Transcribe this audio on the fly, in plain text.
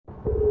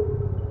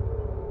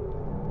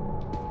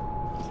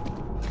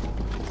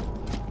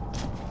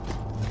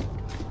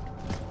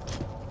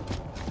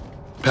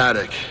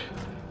Paddock,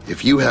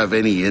 if you have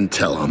any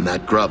intel on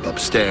that grub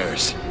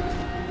upstairs...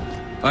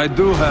 I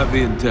do have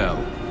intel.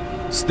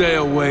 Stay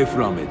away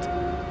from it.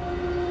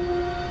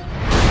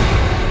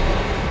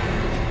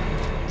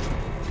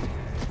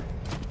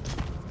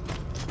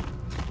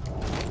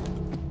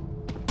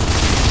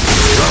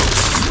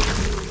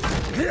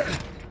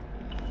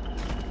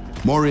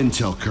 More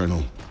intel,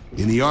 Colonel.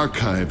 In the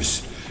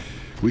archives,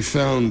 we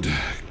found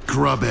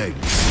grub eggs.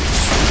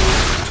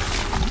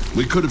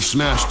 We could have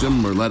smashed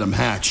them or let them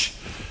hatch.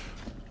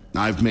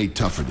 I've made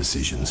tougher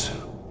decisions.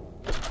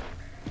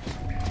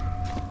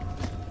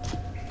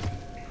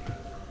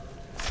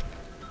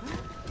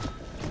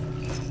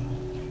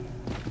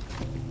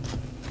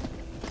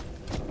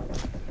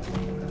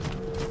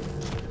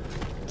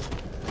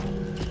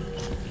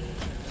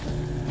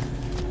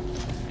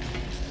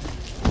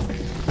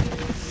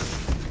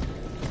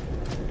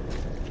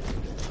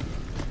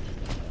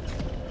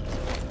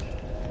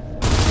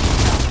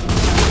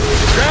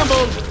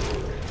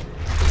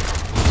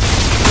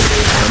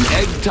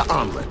 To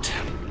omelet.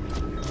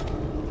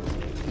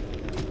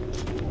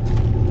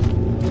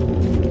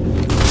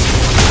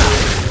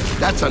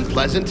 That's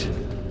unpleasant.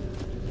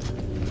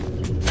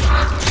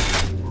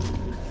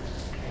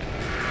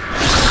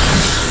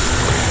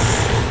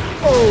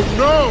 Oh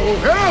no!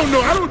 Hell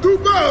no! I don't do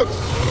bugs!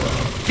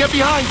 Get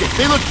behind it!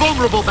 They look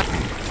vulnerable back...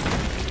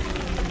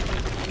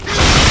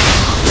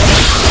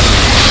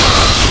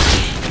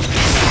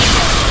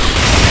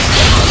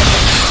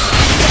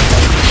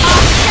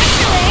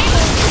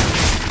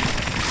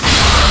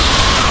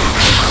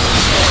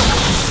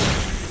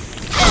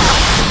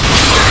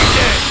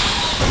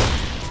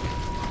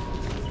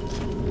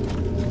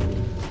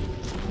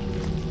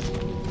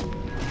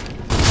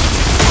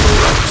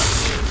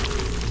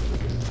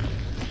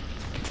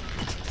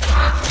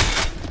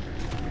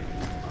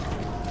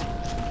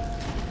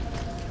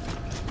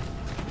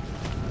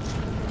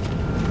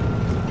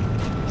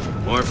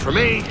 More for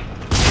me.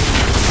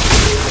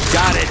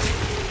 Got it.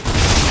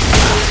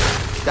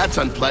 That's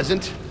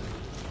unpleasant.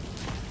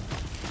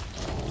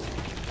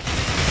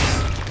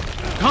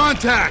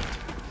 Contact!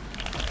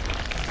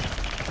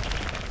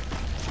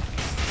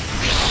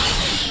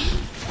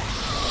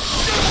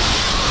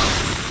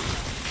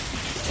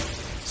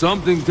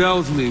 Something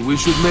tells me we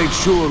should make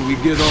sure we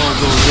get all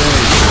those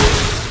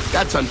eggs.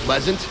 That's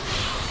unpleasant.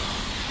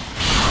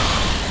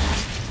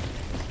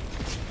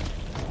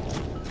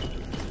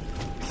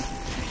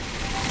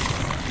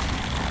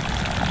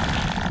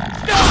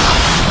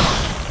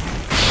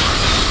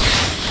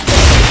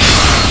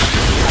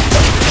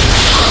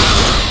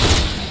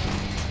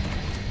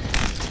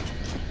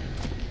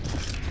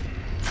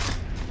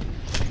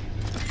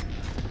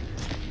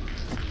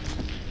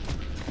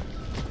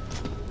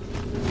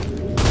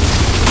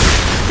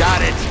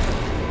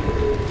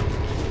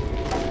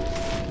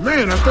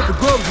 Man, I thought the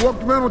grubs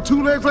walked around on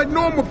two legs like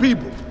normal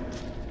people.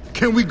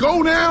 Can we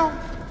go now?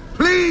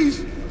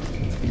 Please?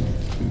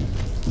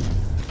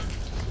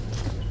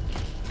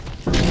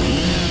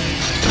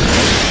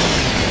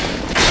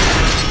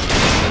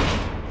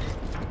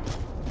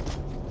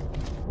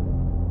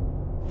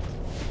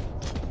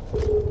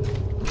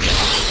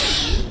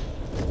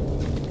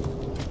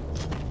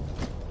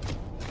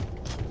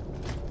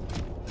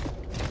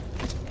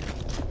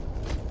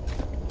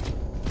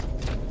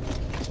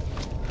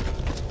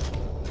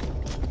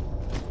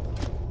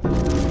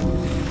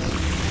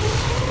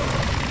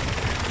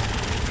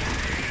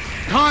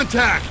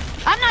 Contact!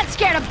 I'm not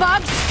scared of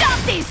bugs! Stop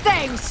these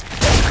things!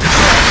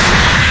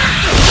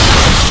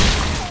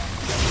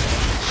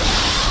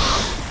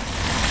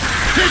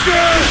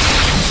 Kicker!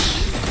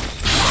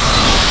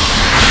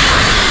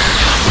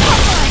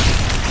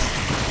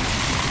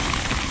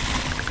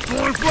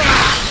 Going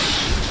flat!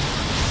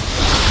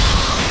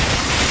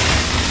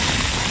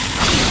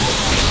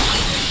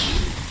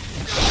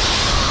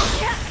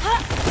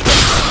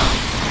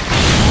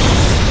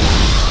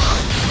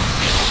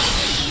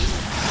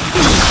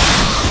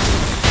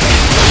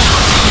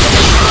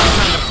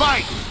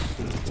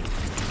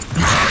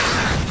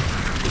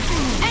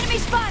 Enemy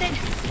spotted!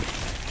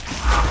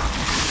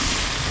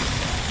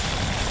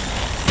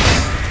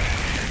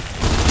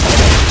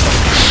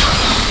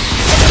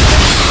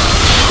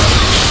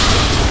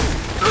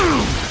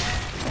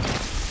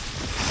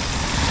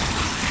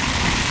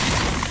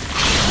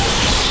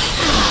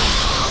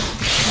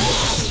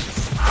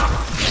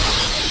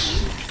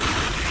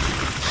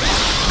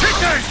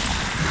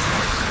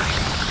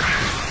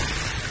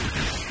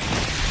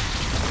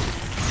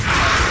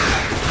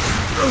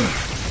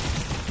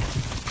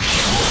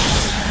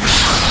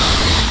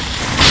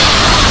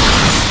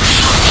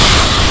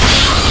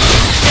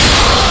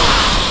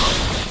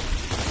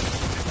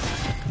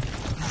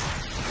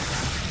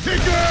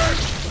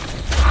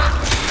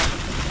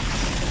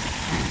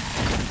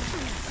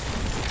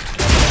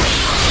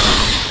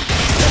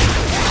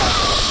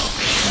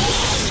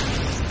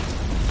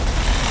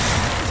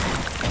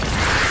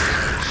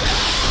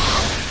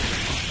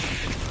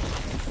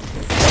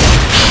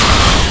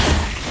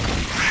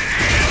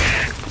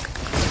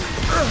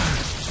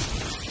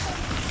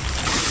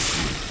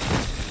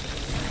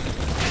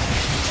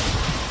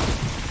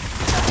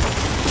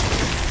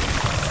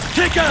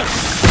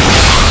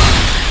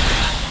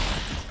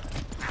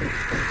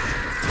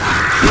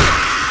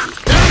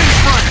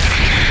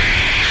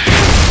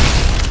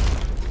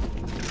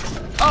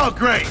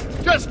 great.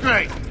 Just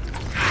great.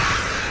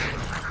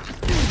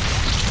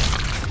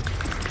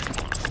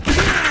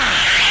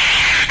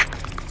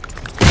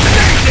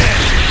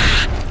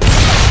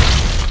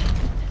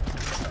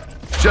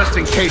 Just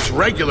in case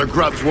regular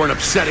grubs weren't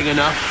upsetting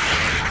enough.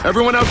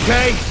 Everyone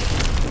okay?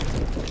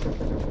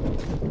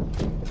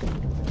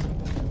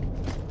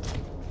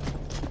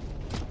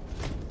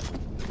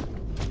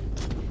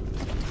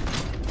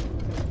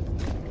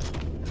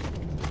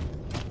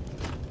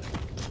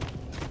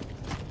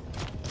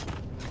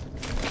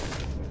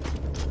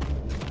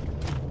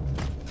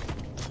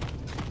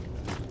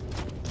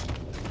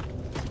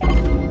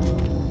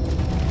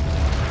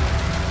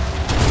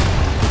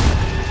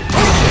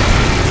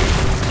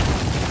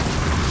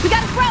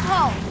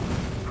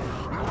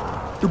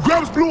 The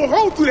grubs blew a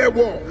hole through that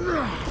wall.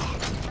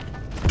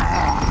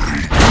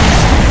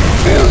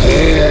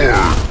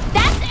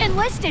 That's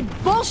enlisted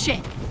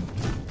bullshit.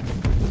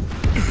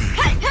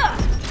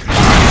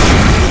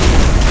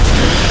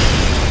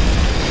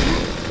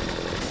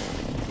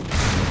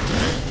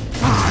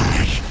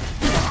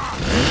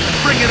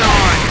 Bring it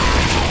on.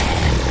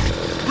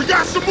 We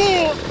got some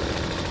more.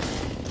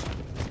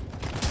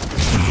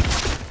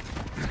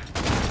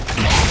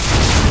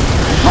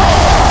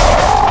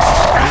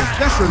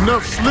 That's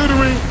enough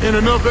slithering and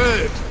enough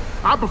edge.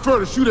 I prefer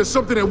to shoot at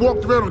something that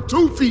walked around on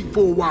 2 feet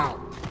for a while.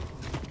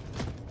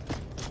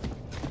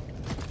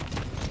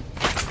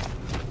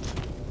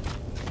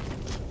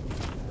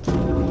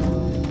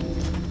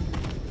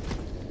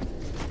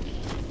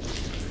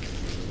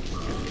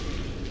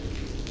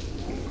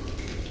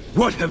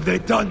 What have they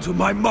done to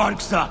my mark,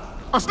 sir?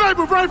 A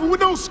sniper rifle with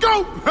no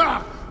scope!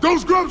 Ha!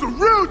 Those grubs are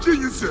real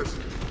geniuses!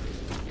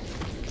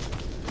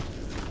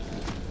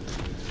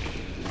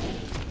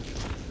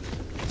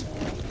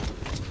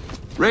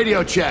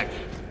 Radio check.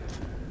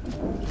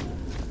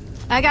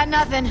 I got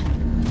nothing.